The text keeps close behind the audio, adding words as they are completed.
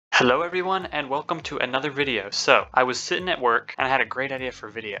Hello everyone and welcome to another video. So I was sitting at work and I had a great idea for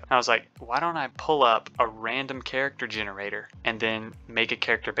a video. I was like, why don't I pull up a random character generator and then make a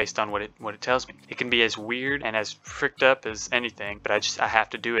character based on what it tells me. It can be as weird and as fricked up as anything, but I have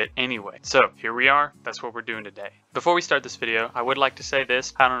to do it anyway. So here we are. That's what we're doing today. Before we start this video, I would like to say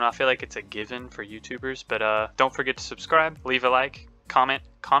this. I don't know, I feel like it's a given for YouTubers, but don't forget to subscribe, leave a like, comment.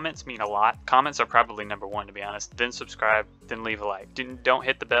 Comments mean a lot. Comments are probably number one, to be honest. Then subscribe, then leave a like. Don't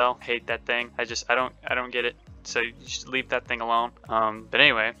hit the bell. Hate that thing. I don't get it. So you just leave that thing alone. But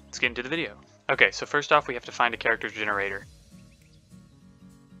anyway, let's get into the video. Okay, so first off, we have to find a character generator.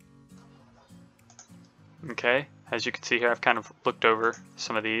 Okay, as you can see here, I've kind of looked over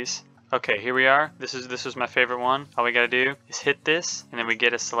some of these. Okay, here we are. This is my favorite one. All we gotta do is hit this, and then we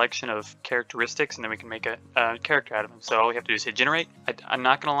get a selection of characteristics, and then we can make a character out of them. So all we have to do is hit generate. I'm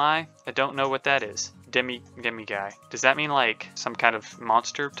not gonna lie, I don't know what that is. Demi guy. Does that mean like some kind of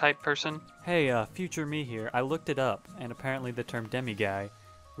monster type person? Hey, future me here. I looked it up, and apparently the term demi guy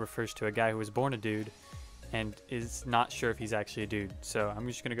refers to a guy who was born a dude and is not sure if he's actually a dude. So I'm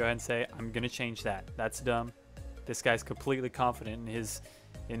just gonna go ahead and say I'm gonna change that. That's dumb. This guy's completely confident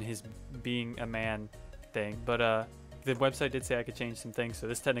in his being a man thing, but the website did say I could change some things, so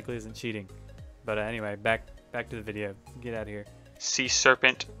this technically isn't cheating. But anyway, back to the video. Get out of here. Sea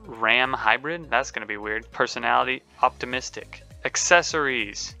Serpent Ram hybrid? That's gonna be weird. Personality optimistic.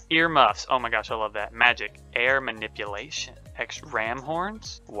 Accessories. Earmuffs. Oh my gosh, I love that. Magic. Air manipulation. Ram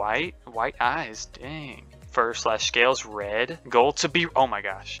horns. White eyes. Dang. Fur/scales red. Gold to be. Oh my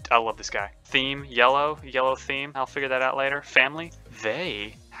gosh, I love this guy. Theme yellow theme. I'll figure that out later. Family.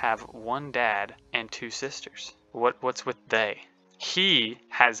 They have one dad and two sisters. What's with they? He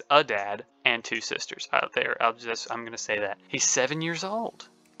has a dad and two sisters out there. I'm gonna say that. He's 7 years old,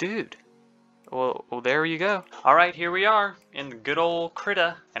 dude. Well, there you go. All right, here we are in the good old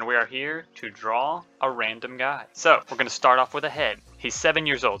Krita, and we are here to draw a random guy. So we're gonna start off with a head. He's 7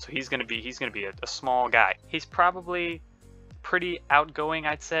 years old, so he's gonna be a small guy. He's probably pretty outgoing,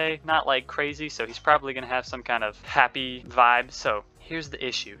 I'd say, not like crazy, so he's probably gonna have some kind of happy vibe. So here's the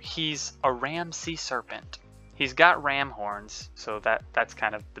issue. He's a ram sea serpent. He's got ram horns, so that's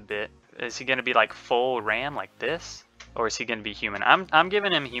kind of the bit. Is he gonna be like full ram like this? Or is he gonna be human? I'm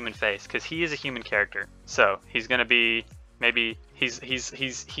giving him a human face because he is a human character. So he's gonna be maybe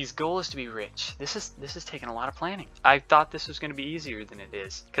his goal is to be rich. This is taking a lot of planning. I thought this was gonna be easier than it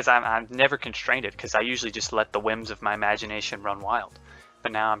is because I'm never constrained it because I usually just let the whims of my imagination run wild.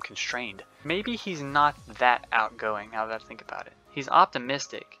 But now I'm constrained. Maybe he's not that outgoing now that I think about it. He's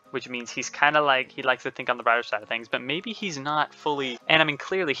optimistic, which means he's kind of like, he likes to think on the brighter side of things, but maybe he's not fully, and I mean,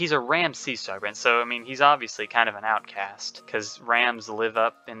 clearly he's a ram sea serpent, so I mean, he's obviously kind of an outcast, because rams live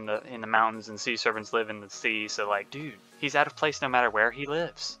up in the mountains and sea serpents live in the sea, so like, dude, he's out of place no matter where he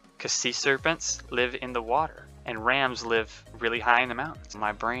lives, because sea serpents live in the water, and rams live really high in the mountains.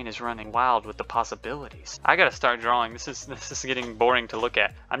 My brain is running wild with the possibilities. I gotta start drawing. This is getting boring to look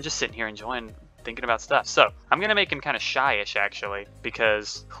at. I'm just sitting here enjoying thinking about stuff. So I'm gonna make him kind of shy-ish actually,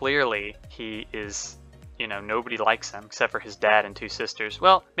 because clearly he is, you know, nobody likes him except for his dad and two sisters.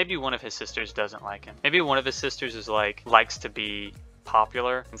 Well, maybe one of his sisters doesn't like him. Maybe one of his sisters is like, likes to be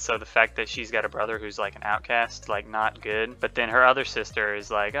popular, and so the fact that she's got a brother who's like an outcast, like not good, but then her other sister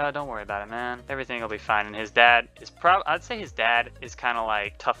is like, oh, don't worry about it, man, everything will be fine. And his dad is I'd say his dad is kind of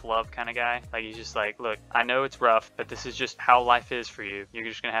like tough love kind of guy. Like he's just like, look, I know it's rough, but this is just how life is for you. You're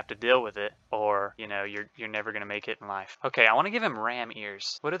just gonna have to deal with it, or you know, you're never gonna make it in life. Okay, I want to give him ram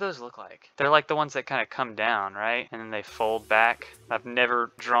ears. What do those look like? They're like the ones that kind of come down, right, and then they fold back. I've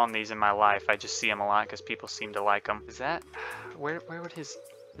never drawn these in my life. I just see them a lot because people seem to like them. Is that where would his,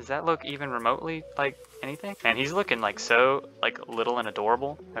 does that look even remotely like anything? Man, he's looking like so like little and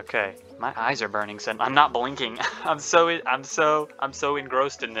adorable. Okay, my eyes are burning. So I'm not blinking. I'm so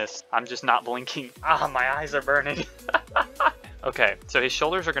engrossed in this. I'm just not blinking. Ah, my eyes are burning. Okay, so his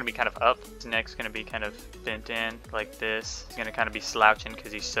shoulders are going to be kind of up. His neck's going to be kind of bent in like this. He's going to kind of be slouching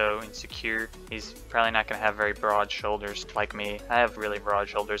because he's so insecure. He's probably not going to have very broad shoulders like me. I have really broad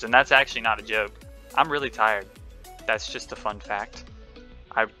shoulders, and that's actually not a joke. I'm really tired. That's just a fun fact.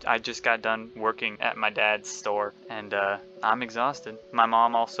 I just got done working at my dad's store, and I'm exhausted. My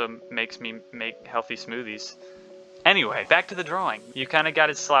mom also makes me make healthy smoothies. Anyway, back to the drawing. You kind of got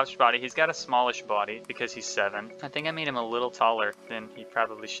his slouched body. He's got a smallish body because he's 7. I think I made him a little taller than he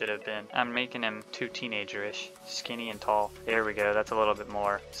probably should have been. I'm making him too teenager-ish, skinny and tall. There we go. That's a little bit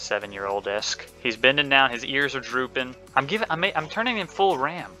more 7-year-old-esque. He's bending down. His ears are drooping. I'm turning him full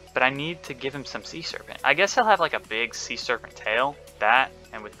ram, but I need to give him some sea serpent. I guess he'll have like a big sea serpent tail, that,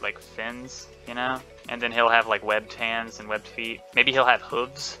 and with like fins, you know? And then he'll have like webbed hands and webbed feet. Maybe he'll have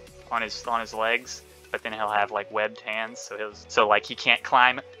hooves. on his legs, but then he'll have like webbed hands, so like he can't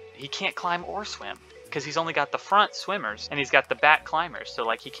climb or swim because he's only got the front swimmers and he's got the back climbers, so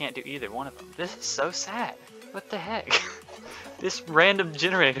like he can't do either one of them. This is so sad. What the heck? This random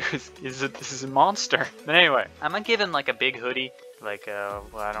generator is a monster. But anyway, I'm gonna give him like a big hoodie. Like, well,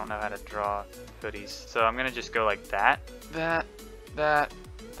 I don't know how to draw hoodies. So I'm gonna just go like that,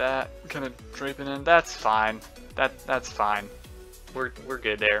 kind of draping in. That's fine. That's fine. We're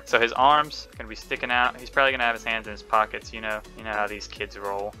good there. So his arms gonna be sticking out. He's probably gonna have his hands in his pockets. You know how these kids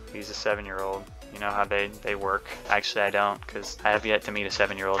roll. He's a 7-year-old. You know how they work. Actually, I don't, because I have yet to meet a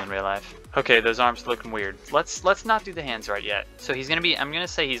 7-year-old in real life. Okay, those arms looking weird. Let's not do the hands right yet. So he's gonna be, I'm gonna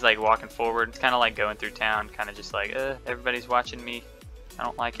say he's like walking forward. It's kind of like going through town, kind of just like, everybody's watching me. I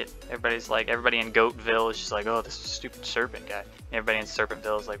don't like it. Everybody in Goatville is just like, oh, this is a stupid serpent guy. Everybody in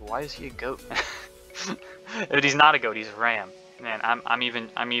Serpentville is like, why is he a goat? But he's not a goat, he's a ram. Man, I'm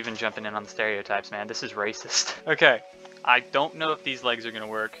even jumping in on the stereotypes, man. This is racist. Okay. I don't know if these legs are gonna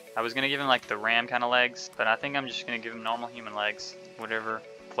work. I was gonna give him like the ram kind of legs, but I think I'm just gonna give him normal human legs. Whatever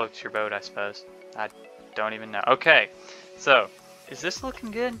floats your boat, I suppose. I don't even know. Okay, so is this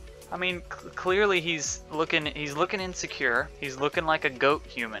looking good? I mean, clearly he's looking insecure. He's looking like a goat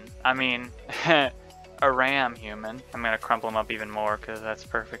human. I mean, a ram human. I'm gonna crumple him up even more because that's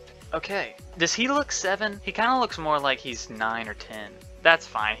perfect. Okay, does he look 7? He kind of looks more like he's 9 or 10. That's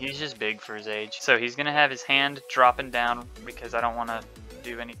fine, he's just big for his age. So he's gonna have his hand dropping down because I don't want to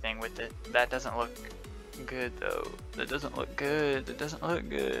do anything with it. That doesn't look good though. That doesn't look good. That doesn't look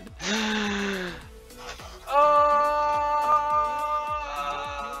good. Oh!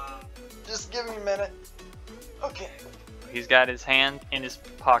 Just give me a minute. Okay. He's got his hand in his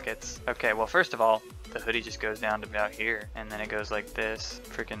pockets. Okay, well first of all, the hoodie just goes down to about here, and then it goes like this.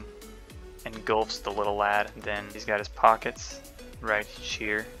 Freaking engulfs the little lad. Then he's got his pockets right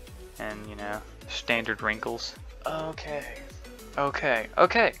here, and you know, standard wrinkles. Okay.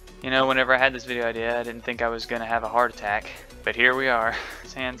 You know, whenever I had this video idea, I didn't think I was gonna have a heart attack, but here we are.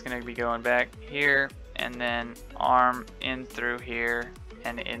 His hand's gonna be going back here, and then arm in through here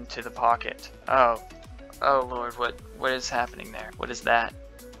and into the pocket. Oh Lord, what is happening there? What is that?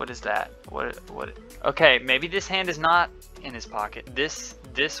 What is that? What? Okay, maybe this hand is not in his pocket. This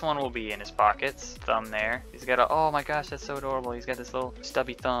one will be in his pockets. Thumb there. He's got a, oh my gosh, that's so adorable. He's got this little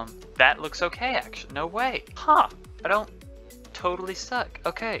stubby thumb. That looks okay, actually. No way. Huh. I don't totally suck.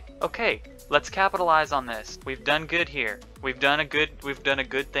 Okay. Let's capitalize on this. We've done good here. We've done a good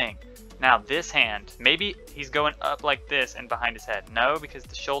thing. Now this hand, maybe he's going up like this and behind his head. No, because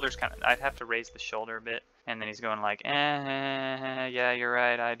the shoulder's kind of, I'd have to raise the shoulder a bit. And then he's going like, yeah, you're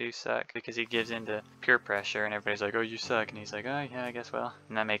right, I do suck. Because he gives into peer pressure and everybody's like, oh, you suck. And he's like, oh, yeah, I guess well.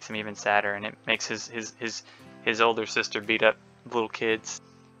 And that makes him even sadder, and it makes his older sister beat up little kids.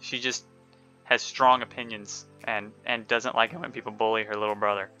 She just has strong opinions and doesn't like it when people bully her little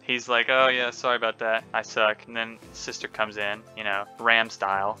brother. He's like, oh yeah, sorry about that, I suck. And then sister comes in, you know, ram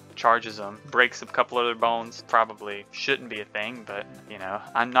style, charges him, breaks a couple other bones. Probably shouldn't be a thing, but you know,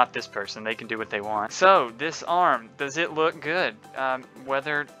 I'm not this person, they can do what they want. So this arm, does it look good?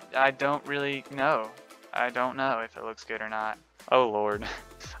 Whether, I don't really know. I don't know if it looks good or not. Oh Lord.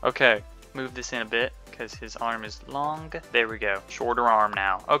 Okay, move this in a bit because his arm is long. There we go, shorter arm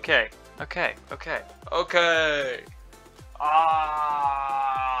now. Okay.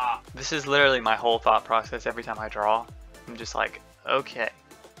 This is literally my whole thought process every time I draw. I'm just like, okay.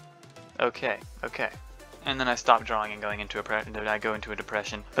 And then I stop drawing and I go into a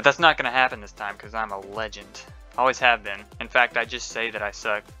depression. But that's not gonna happen this time because I'm a legend. Always have been. In fact, I just say that I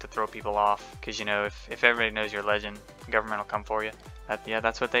suck to throw people off. Because you know, if everybody knows you're a legend, the government will come for you. Yeah,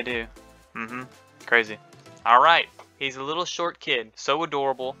 that's what they do. Crazy. Alright, he's a little short kid, so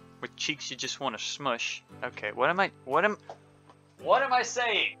adorable, with cheeks you just want to smush. Okay, what am I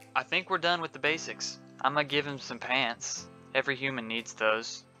saying? I think we're done with the basics. I'm gonna give him some pants. Every human needs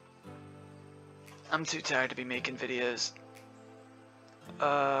those. I'm too tired to be making videos.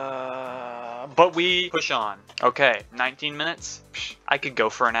 But we push on. Okay, 19 minutes? Psh, I could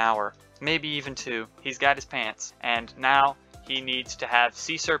go for an hour. Maybe even 2. He's got his pants. And now he needs to have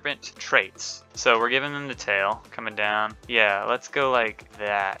sea serpent traits. So we're giving him the tail coming down. Yeah, let's go like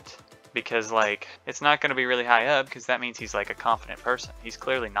that. Because like, it's not gonna be really high up because that means he's like a confident person. He's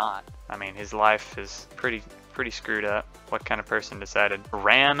clearly not. I mean, his life is pretty screwed up. What kind of person decided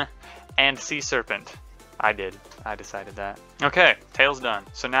ram and sea serpent? I did. I decided that. Okay, tail's done.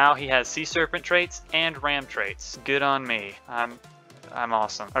 So now he has sea serpent traits and ram traits. Good on me. I'm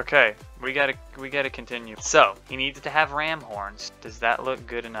awesome. Okay, we gotta continue. So he needs to have ram horns. Does that look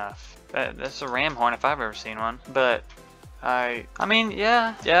good enough? That's a ram horn if I've ever seen one. But I mean,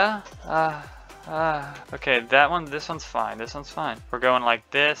 yeah. Okay, this one's fine. This one's fine. We're going like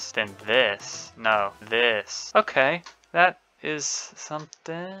this, then this. No, this. Okay, that is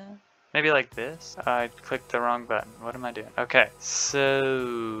something. Maybe like this. I clicked the wrong button. What am I doing? Okay,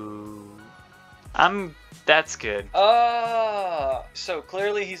 so that's good. So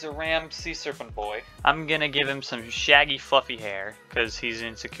clearly he's a ram sea serpent boy. I'm gonna give him some shaggy fluffy hair because he's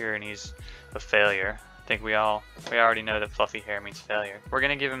insecure and he's a failure. I think we already know that fluffy hair means failure. We're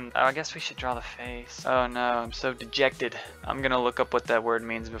gonna give him, I guess we should draw the face. Oh no, I'm so dejected. I'm gonna look up what that word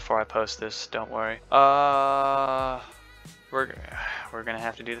means before I post this, don't worry. We're gonna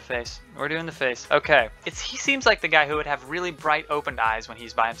have to do the face. We're doing the face. Okay. He seems like the guy who would have really bright opened eyes when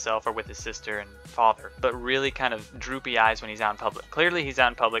he's by himself or with his sister and father, but really kind of droopy eyes when he's out in public. Clearly he's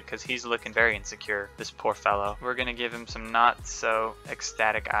out in public because he's looking very insecure, this poor fellow. We're gonna give him some not so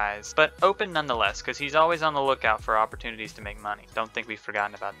ecstatic eyes, but open nonetheless because he's always on the lookout for opportunities to make money. Don't think we've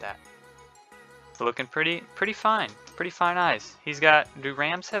forgotten about that. Looking pretty fine. Pretty fine eyes. Do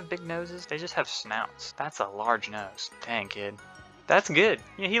rams have big noses? They just have snouts. That's a large nose. Dang, kid. That's good.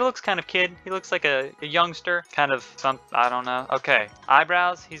 Yeah, he looks kind of kid. He looks like a youngster. Kind of I don't know. Okay.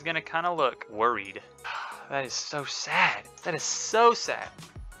 Eyebrows, he's gonna kind of look worried. That is so sad. That is so sad.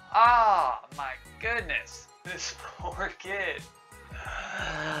 Oh, my goodness. This poor kid.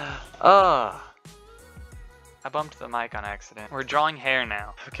 I bumped the mic on accident. We're drawing hair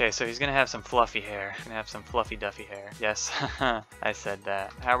now. Okay, so he's gonna have some fluffy hair. He's gonna have some fluffy duffy hair. Yes, I said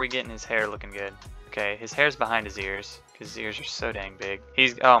that. How are we getting his hair looking good? Okay, his hair's behind his ears because his ears are so dang big.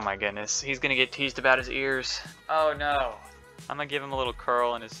 Oh my goodness, he's gonna get teased about his ears. Oh no. I'm gonna give him a little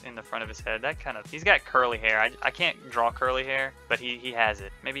curl in the front of his head. He's got curly hair. I can't draw curly hair, but he has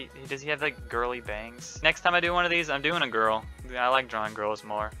it. Maybe, does he have like girly bangs? Next time I do one of these, I'm doing a girl. I like drawing girls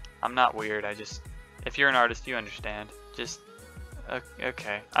more. I'm not weird, if you're an artist, you understand.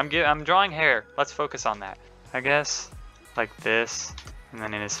 Okay. I'm drawing hair. Let's focus on that. I guess like this, and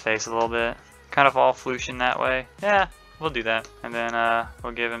then in his face a little bit. Kind of all flooshin' that way. Yeah, we'll do that. And then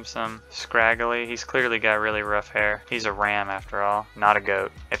we'll give him some scraggly. He's clearly got really rough hair. He's a ram after all, not a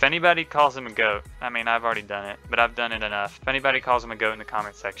goat. If anybody calls him a goat, I mean, I've already done it, but I've done it enough. If anybody calls him a goat in the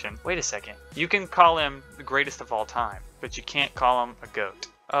comment section, wait a second. You can call him the greatest of all time, but you can't call him a goat.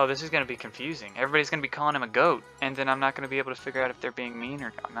 Oh, this is going to be confusing. Everybody's going to be calling him a goat, and then I'm not going to be able to figure out if they're being mean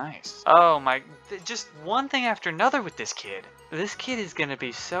or nice. Oh my, just one thing after another with this kid. This kid is going to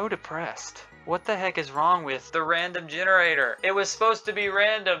be so depressed. What the heck is wrong with the random generator? It was supposed to be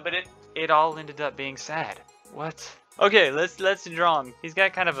random, but it all ended up being sad. What? Okay, let's draw him. He's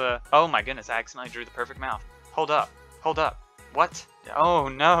got kind of a, oh my goodness, I accidentally drew the perfect mouth. Hold up. What? Oh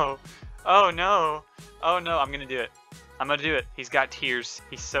no. Oh no. Oh no, I'm going to do it. I'm gonna do it. He's got tears.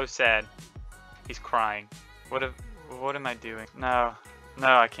 He's so sad. He's crying. What am I doing? No,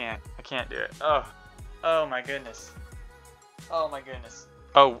 I can't. I can't do it. Oh my goodness. Oh my goodness.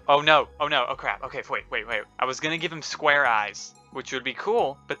 Oh no. Oh crap. Okay, wait. I was gonna give him square eyes, which would be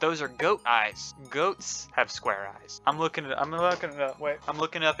cool, but those are goat eyes. Goats have square eyes. I'm looking it up. Wait. I'm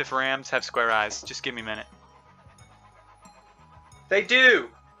looking up if rams have square eyes. Just give me a minute. They do.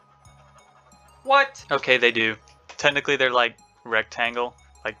 What? Okay, they do. Technically, they're like rectangle,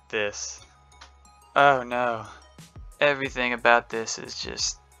 like this. Oh no. Everything about this is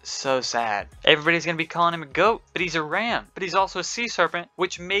just so sad. Everybody's gonna be calling him a goat, but he's a ram. But he's also a sea serpent,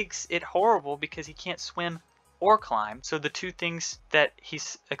 which makes it horrible because he can't swim or climb. So the two things that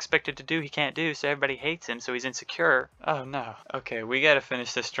he's expected to do, he can't do, so everybody hates him, so he's insecure. Oh no. Okay, we gotta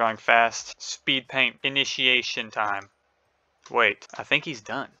finish this drawing fast. Speed paint initiation time. Wait, I think he's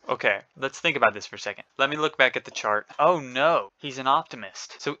done. Okay, let's think about this for a second. Let me look back at the chart. Oh no, he's an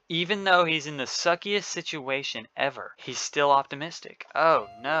optimist. So even though he's in the suckiest situation ever, he's still optimistic. Oh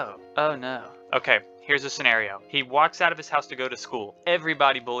no. Oh no. Okay, here's a scenario. He walks out of his house to go to school.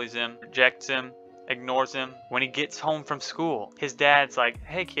 Everybody bullies him, rejects him, ignores him. When he gets home from school, his dad's like,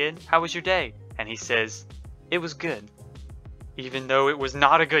 "Hey kid, how was your day?" And he says, "It was good." Even though it was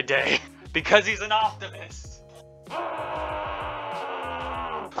not a good day, because he's an optimist.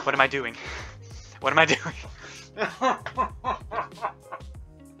 What am I doing? What am I doing?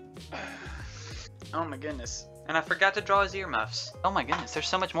 Oh my goodness. And I forgot to draw his earmuffs. Oh my goodness, there's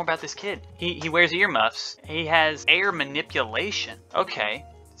so much more about this kid. He wears earmuffs. He has air manipulation. Okay,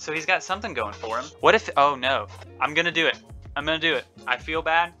 so he's got something going for him. What if, oh no, I'm gonna do it. I feel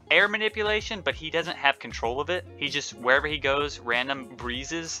bad. Air manipulation, but he doesn't have control of it. He just, wherever he goes, random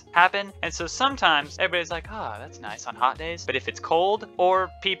breezes happen. And so sometimes everybody's like, oh, that's nice on hot days. But if it's cold or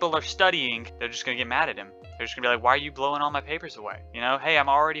people are studying, they're just gonna get mad at him. They're just gonna be like, why are you blowing all my papers away? You know, hey, I'm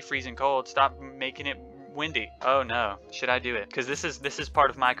already freezing cold. Stop making it windy. Oh no. Should I do it? Because this is part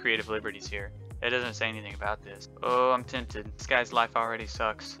of my creative liberties here. It doesn't say anything about this. Oh, I'm tempted. This guy's life already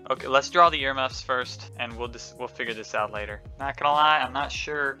sucks. Okay, let's draw the earmuffs first, and we'll figure this out later. Not gonna lie, I'm not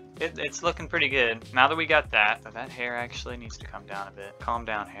sure. It's looking pretty good. Now that we got that, but that hair actually needs to come down a bit. Calm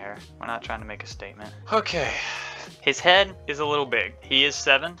down, hair. We're not trying to make a statement. Okay. His head is a little big. He is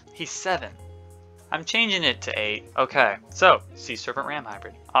 7. He's 7. I'm changing it to 8. Okay, so Sea Serpent Ram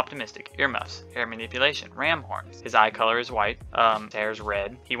Hybrid, optimistic, earmuffs, hair manipulation, ram horns. His eye color is white, his hair is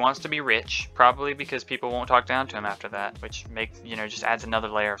red. He wants to be rich, probably because people won't talk down to him after that, which makes, just adds another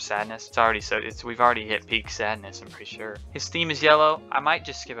layer of sadness. We've already hit peak sadness, I'm pretty sure. His theme is yellow. I might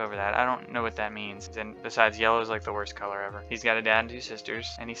just skip over that. I don't know what that means. And besides, yellow is like the worst color ever. He's got a dad and 2 sisters,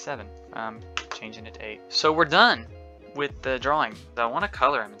 and he's 7. Changing it to 8. So we're done with the drawing. I want to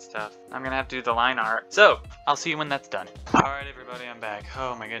color him and stuff. I'm gonna have to do the line art. So I'll see you when that's done. All right, everybody, I'm back.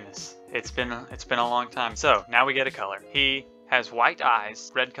 Oh my goodness, it's been a long time. So now we get a color. He has white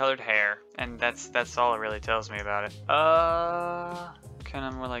eyes, red colored hair, and that's all it really tells me about it. Kind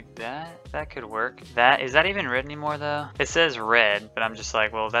of more like that. That could work. Is that even red anymore though? It says red, but I'm just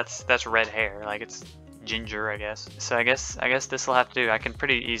like, well, that's red hair. Like, it's ginger, I guess. So I guess this will have to do. I can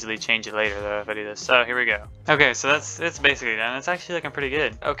pretty easily change it later though if I do this. So here we go. Okay, so it's basically done. It's actually looking pretty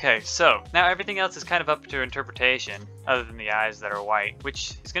good. Okay, so now everything else is kind of up to interpretation other than the eyes that are white,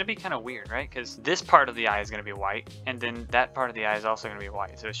 which is going to be kind of weird, right? Because this part of the eye is going to be white, and then that part of the eye is also going to be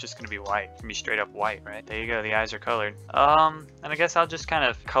white. So it's just going to be white. It's going to be straight up white, right? There you go. The eyes are colored. And I guess I'll just kind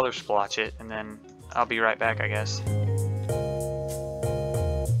of color splotch it, and then I'll be right back, I guess.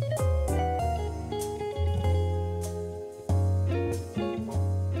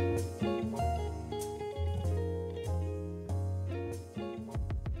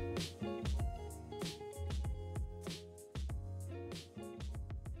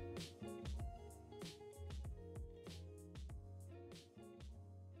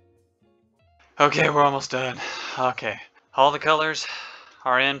 Okay, we're almost done. Okay, all the colors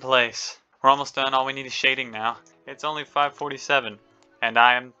are in place. We're almost done. All we need is shading now. It's only 5:47, and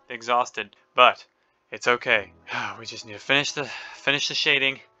I am exhausted, but it's okay. We just need to finish the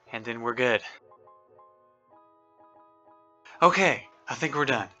shading, and then we're good. Okay, I think we're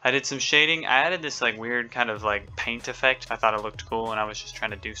done. I did some shading. I added this like weird kind of like paint effect. I thought it looked cool and I was just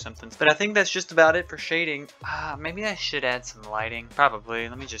trying to do something. But I think that's just about it for shading. Maybe I should add some lighting. Probably.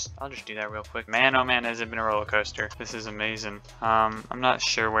 I'll just do that real quick. Man, oh man, has it been a roller coaster. This is amazing. I'm not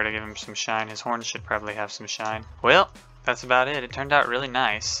sure where to give him some shine. His horns should probably have some shine. Well, that's about it. It turned out really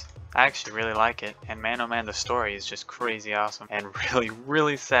nice. I actually really like it, and man oh man, the story is just crazy awesome and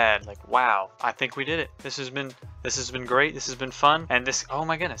really sad. Like, wow, I think we did it. This has been great. This has been fun, and oh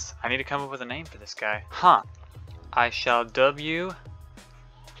my goodness, I need to come up with a name for this guy. I shall dub you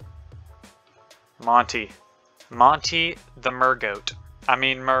Monty the Murgoat. I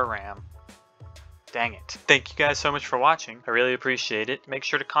mean Murram. Dang it. Thank you guys so much for watching. I really appreciate it. Make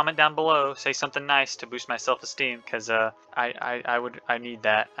sure to comment down below. Say something nice to boost my self-esteem, because I need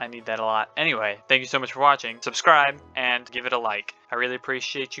that. I need that a lot. Anyway, thank you so much for watching. Subscribe and give it a like. I really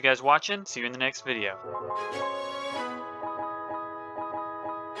appreciate you guys watching. See you in the next video.